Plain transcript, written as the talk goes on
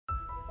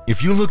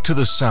If you look to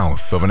the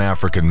south of an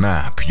African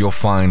map, you'll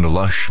find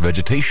lush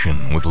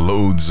vegetation with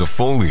loads of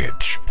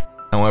foliage.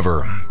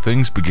 However,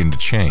 things begin to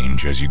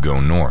change as you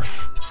go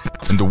north.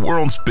 In the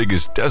world's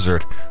biggest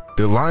desert,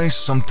 there lies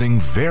something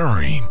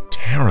very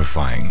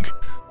terrifying.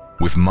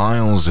 With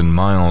miles and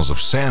miles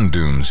of sand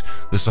dunes,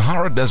 the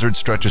Sahara Desert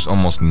stretches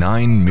almost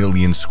 9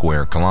 million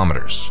square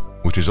kilometers,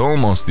 which is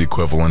almost the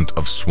equivalent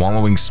of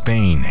swallowing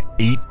Spain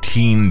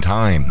 18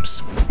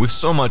 times. With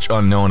so much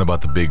unknown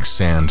about the big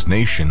sand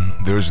nation,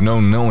 there's no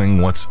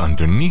knowing what's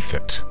underneath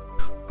it.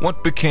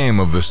 What became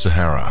of the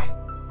Sahara?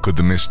 Could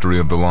the mystery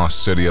of the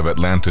lost city of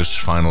Atlantis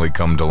finally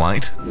come to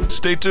light?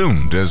 Stay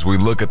tuned as we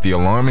look at the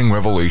alarming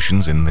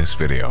revelations in this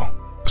video.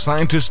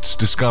 Scientists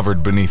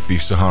discovered beneath the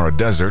Sahara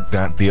Desert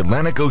that the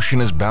Atlantic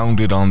Ocean is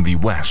bounded on the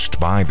west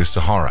by the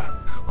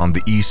Sahara, on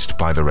the east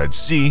by the Red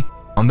Sea,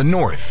 on the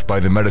north by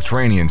the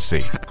Mediterranean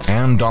Sea,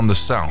 and on the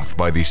south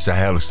by the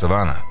Sahel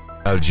Savanna.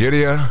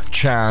 Algeria,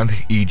 Chad,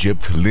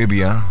 Egypt,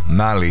 Libya,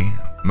 Mali,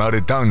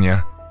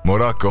 Mauritania,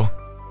 Morocco,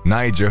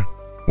 Niger,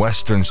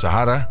 Western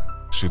Sahara,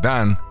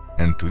 Sudan,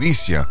 and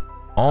Tunisia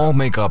all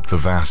make up the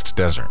vast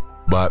desert.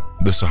 But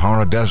the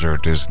Sahara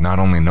Desert is not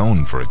only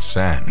known for its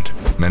sand.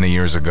 Many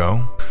years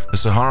ago, the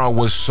Sahara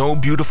was so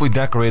beautifully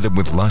decorated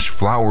with lush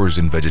flowers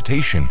and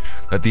vegetation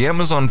that the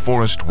Amazon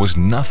forest was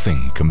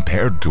nothing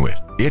compared to it.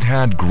 It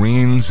had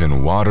greens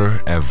and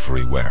water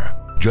everywhere,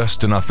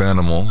 just enough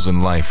animals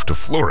and life to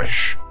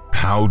flourish.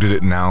 How did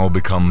it now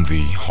become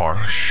the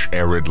harsh,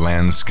 arid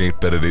landscape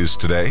that it is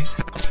today?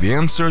 The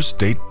answers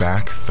date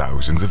back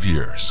thousands of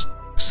years.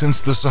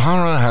 Since the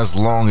Sahara has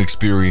long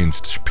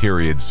experienced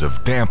periods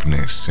of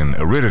dampness and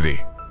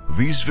aridity,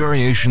 these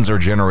variations are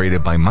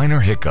generated by minor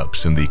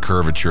hiccups in the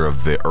curvature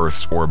of the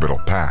Earth's orbital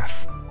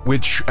path,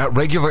 which at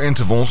regular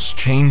intervals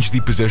change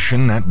the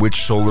position at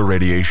which solar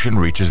radiation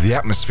reaches the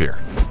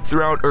atmosphere.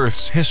 Throughout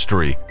Earth's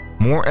history,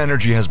 more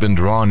energy has been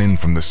drawn in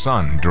from the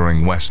sun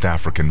during West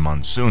African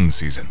monsoon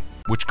season,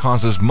 which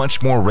causes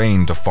much more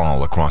rain to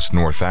fall across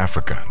North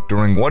Africa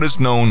during what is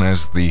known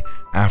as the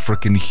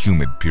African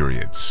humid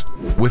periods.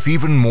 With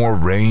even more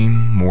rain,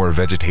 more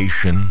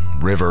vegetation,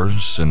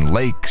 rivers, and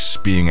lakes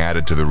being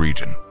added to the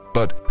region.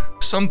 But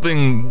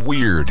something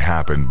weird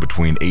happened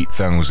between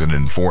 8,000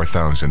 and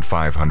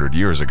 4,500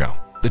 years ago.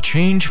 The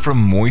change from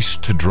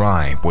moist to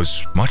dry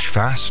was much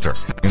faster.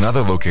 In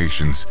other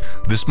locations,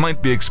 this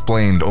might be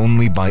explained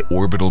only by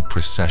orbital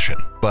precession,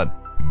 but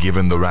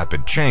given the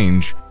rapid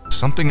change,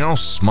 something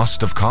else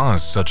must have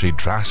caused such a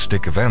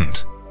drastic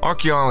event.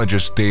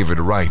 Archaeologist David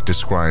Wright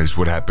describes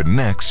what happened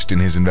next in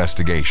his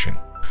investigation.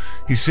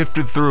 He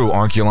sifted through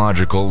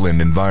archaeological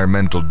and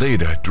environmental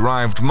data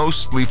derived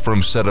mostly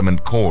from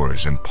sediment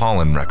cores and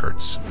pollen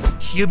records.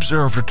 He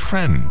observed a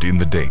trend in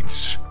the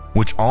dates,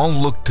 which all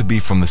looked to be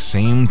from the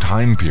same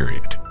time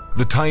period.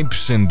 The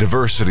types and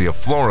diversity of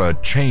flora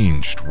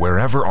changed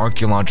wherever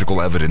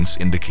archaeological evidence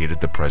indicated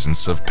the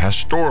presence of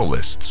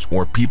pastoralists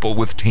or people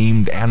with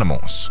tamed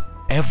animals.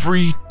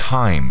 Every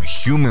time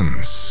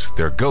humans,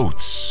 their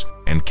goats,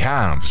 and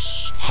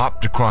calves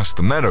hopped across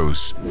the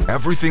meadows,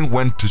 everything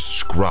went to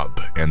scrub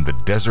and the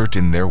desert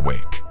in their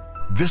wake.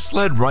 This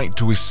led Wright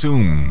to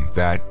assume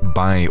that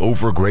by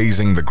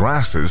overgrazing the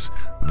grasses,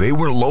 they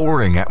were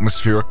lowering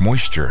atmospheric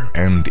moisture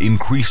and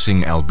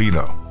increasing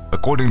albedo.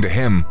 According to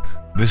him,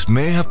 this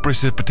may have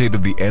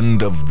precipitated the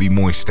end of the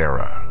moist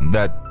era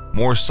that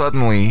more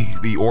suddenly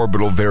the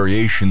orbital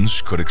variations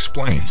could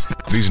explain.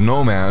 These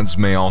nomads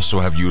may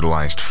also have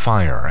utilized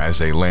fire as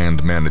a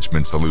land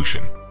management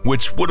solution,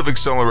 which would have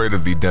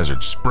accelerated the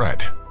desert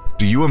spread.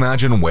 Do you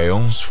imagine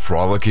whales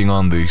frolicking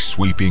on the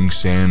sweeping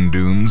sand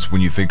dunes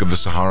when you think of the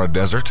Sahara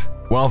Desert?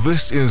 While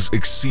this is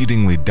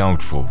exceedingly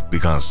doubtful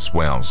because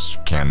whales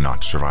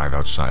cannot survive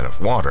outside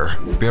of water,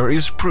 there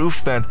is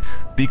proof that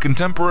the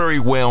contemporary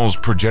whale's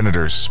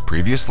progenitors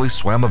previously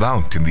swam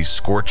about in the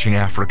scorching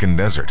African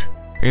desert.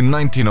 In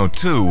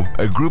 1902,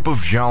 a group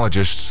of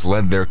geologists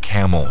led their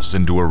camels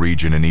into a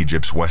region in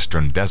Egypt's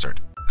western desert.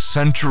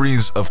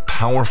 Centuries of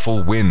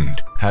powerful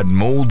wind had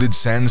molded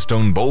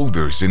sandstone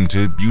boulders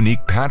into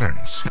unique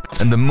patterns,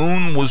 and the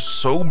moon was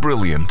so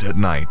brilliant at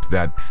night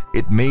that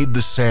it made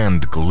the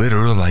sand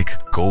glitter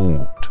like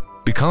gold.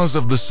 Because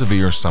of the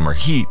severe summer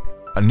heat,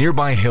 a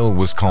nearby hill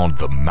was called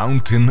the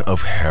Mountain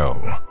of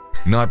Hell,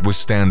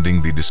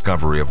 notwithstanding the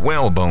discovery of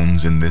whale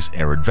bones in this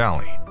arid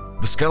valley.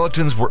 The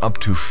skeletons were up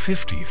to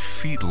 50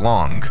 feet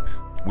long,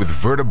 with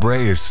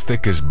vertebrae as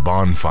thick as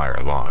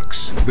bonfire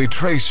logs. They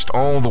traced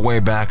all the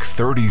way back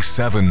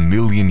 37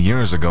 million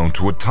years ago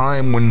to a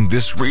time when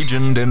this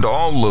region and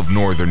all of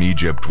northern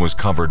Egypt was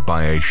covered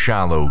by a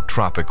shallow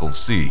tropical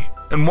sea.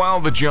 And while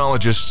the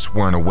geologists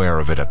weren't aware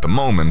of it at the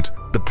moment,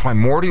 the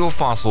primordial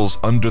fossils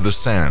under the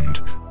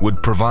sand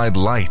would provide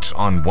light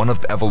on one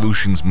of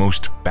evolution's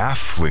most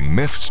baffling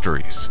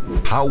mysteries: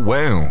 how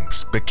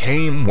whales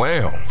became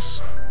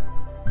whales.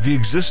 The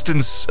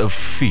existence of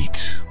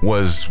feet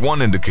was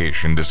one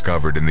indication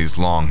discovered in these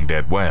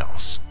long-dead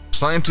whales.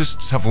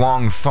 Scientists have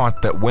long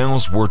thought that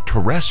whales were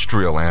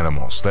terrestrial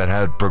animals that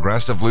had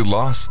progressively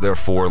lost their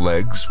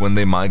forelegs when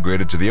they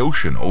migrated to the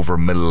ocean over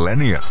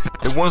millennia.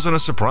 It wasn't a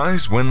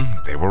surprise when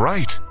they were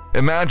right.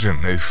 Imagine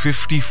a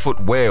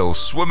 50-foot whale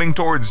swimming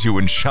towards you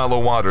in shallow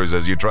waters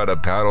as you try to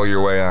paddle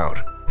your way out.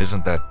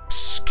 Isn't that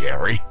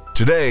scary?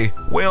 Today,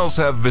 whales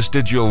have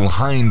vestigial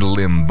hind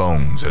limb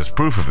bones as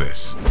proof of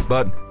this,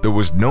 but there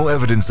was no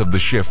evidence of the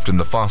shift in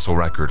the fossil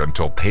record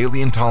until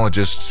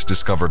paleontologists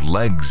discovered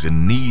legs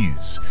and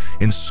knees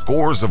in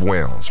scores of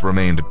whales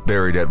remained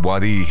buried at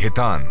Wadi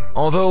Hitan.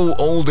 Although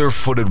older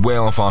footed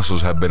whale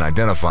fossils have been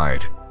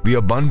identified, the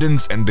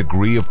abundance and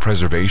degree of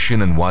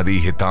preservation in Wadi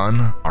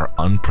Hitan are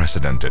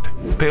unprecedented.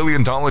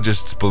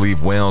 Paleontologists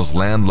believe whales'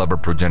 landlubber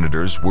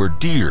progenitors were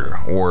deer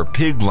or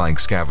pig-like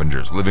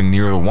scavengers living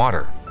near the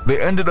water. They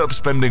ended up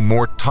spending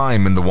more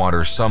time in the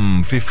water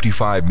some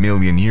 55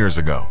 million years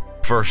ago,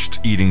 first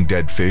eating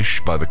dead fish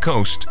by the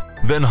coast,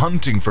 then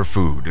hunting for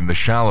food in the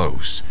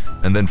shallows,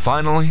 and then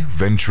finally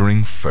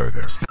venturing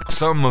further.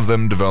 Some of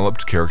them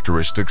developed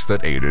characteristics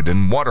that aided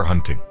in water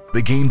hunting.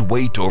 They gained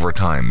weight over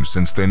time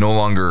since they no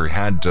longer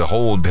had to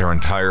hold their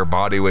entire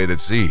body weight at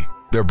sea.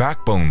 Their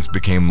backbones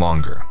became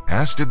longer,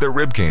 as did their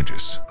rib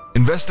cages.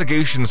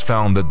 Investigations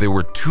found that there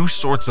were two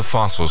sorts of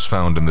fossils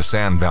found in the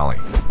Sand Valley.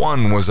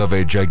 One was of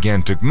a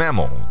gigantic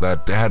mammal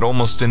that had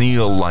almost an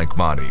eel-like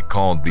body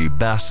called the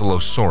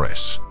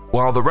Basilosaurus,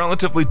 while the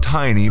relatively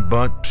tiny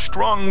but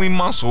strongly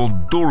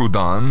muscled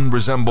Dorudon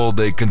resembled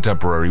a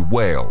contemporary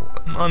whale,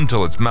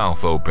 until its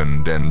mouth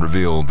opened and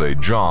revealed a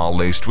jaw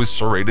laced with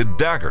serrated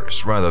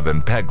daggers rather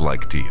than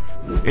peg-like teeth.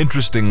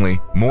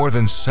 Interestingly, more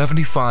than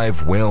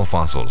 75 whale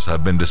fossils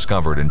have been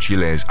discovered in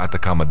Chile's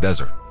Atacama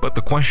Desert, but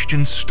the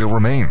question still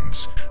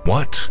remains: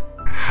 what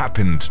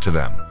happened to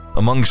them?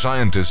 Among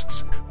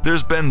scientists,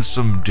 there's been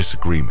some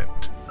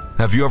disagreement.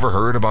 Have you ever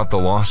heard about the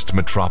lost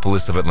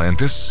metropolis of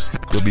Atlantis?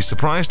 You'll be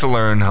surprised to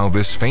learn how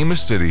this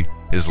famous city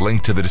is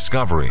linked to the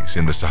discoveries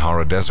in the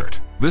Sahara Desert.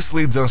 This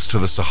leads us to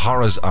the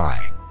Sahara's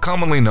Eye,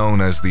 commonly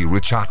known as the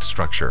Richat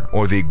structure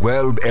or the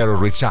Guelb el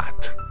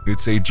Richat.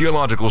 It's a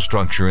geological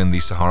structure in the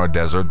Sahara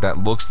Desert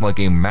that looks like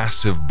a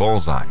massive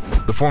bullseye.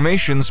 The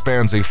formation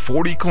spans a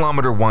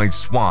 40-kilometer wide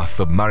swath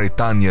of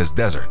Mauritania's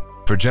desert.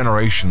 For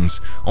generations,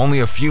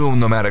 only a few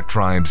nomadic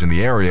tribes in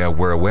the area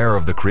were aware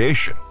of the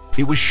creation.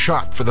 It was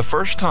shot for the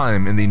first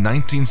time in the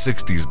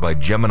 1960s by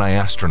Gemini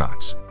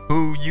astronauts,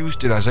 who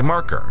used it as a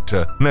marker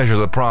to measure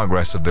the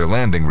progress of their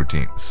landing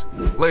routines.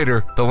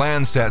 Later, the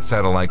Landsat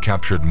satellite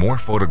captured more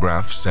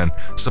photographs and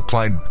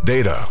supplied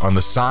data on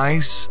the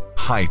size,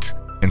 height,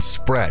 and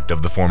spread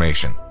of the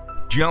formation.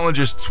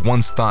 Geologists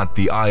once thought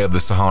the Eye of the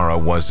Sahara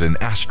was an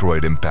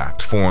asteroid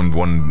impact formed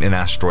when an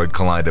asteroid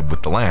collided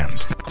with the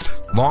land.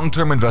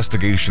 Long-term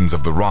investigations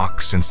of the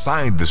rocks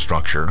inside the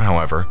structure,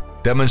 however,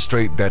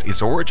 demonstrate that its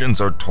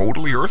origins are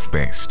totally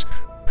Earth-based,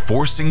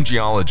 forcing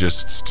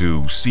geologists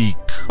to seek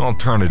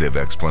alternative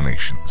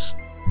explanations.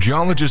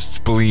 Geologists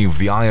believe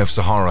the Eye of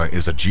Sahara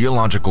is a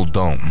geological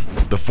dome.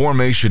 The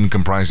formation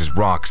comprises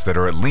rocks that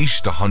are at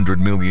least 100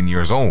 million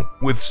years old,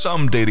 with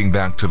some dating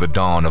back to the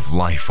dawn of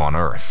life on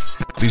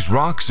Earth. These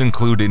rocks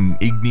include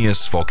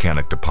igneous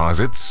volcanic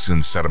deposits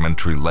and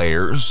sedimentary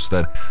layers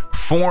that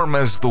form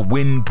as the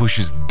wind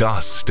pushes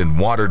dust, and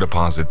water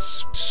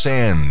deposits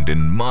sand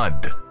and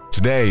mud.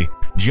 Today,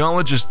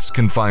 geologists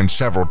can find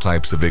several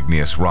types of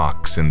igneous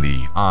rocks in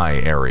the Eye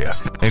area,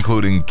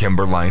 including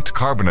kimberlite,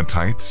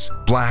 carbonatites,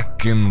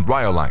 black, and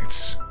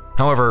rhyolites.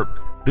 However,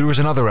 there is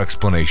another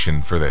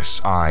explanation for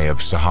this Eye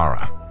of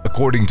Sahara.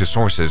 According to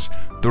sources,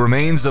 the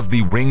remains of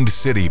the ringed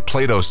city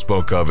Plato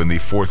spoke of in the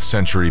 4th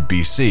century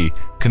BC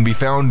can be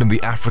found in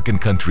the African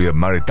country of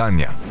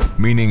Mauritania,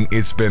 meaning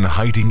it's been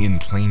hiding in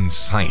plain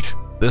sight.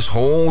 This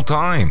whole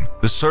time,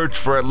 the search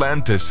for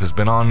Atlantis has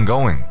been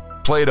ongoing.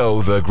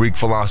 Plato, the Greek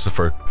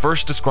philosopher,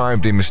 first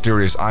described a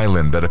mysterious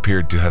island that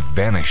appeared to have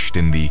vanished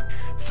in the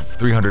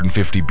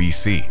 350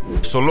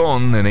 BC.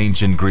 Solon, an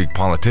ancient Greek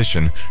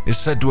politician, is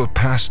said to have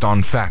passed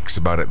on facts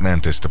about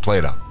Atlantis to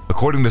Plato.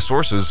 According to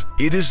sources,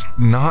 it is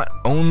not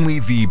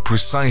only the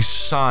precise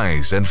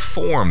size and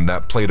form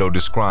that Plato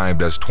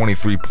described as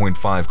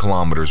 23.5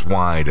 kilometers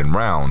wide and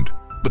round,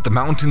 but the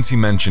mountains he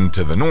mentioned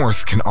to the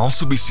north can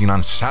also be seen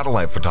on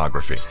satellite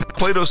photography.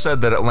 Plato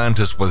said that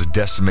Atlantis was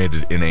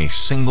decimated in a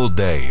single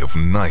day of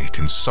night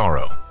and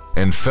sorrow,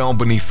 and fell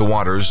beneath the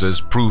waters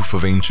as proof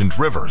of ancient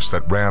rivers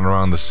that ran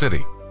around the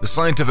city. The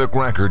scientific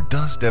record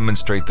does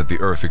demonstrate that the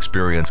Earth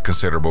experienced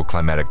considerable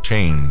climatic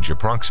change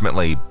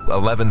approximately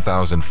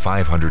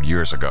 11,500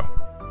 years ago,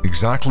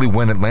 exactly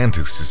when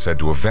Atlantis is said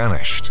to have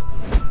vanished.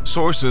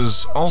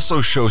 Sources also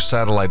show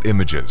satellite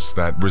images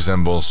that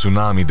resemble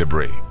tsunami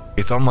debris.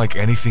 It's unlike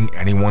anything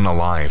anyone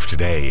alive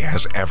today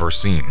has ever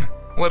seen.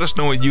 Let us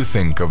know what you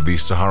think of the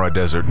Sahara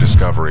Desert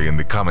discovery in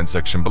the comment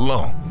section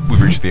below.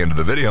 We've reached the end of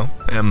the video,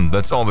 and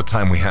that's all the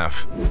time we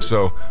have.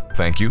 So,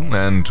 thank you,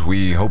 and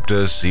we hope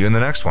to see you in the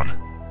next one.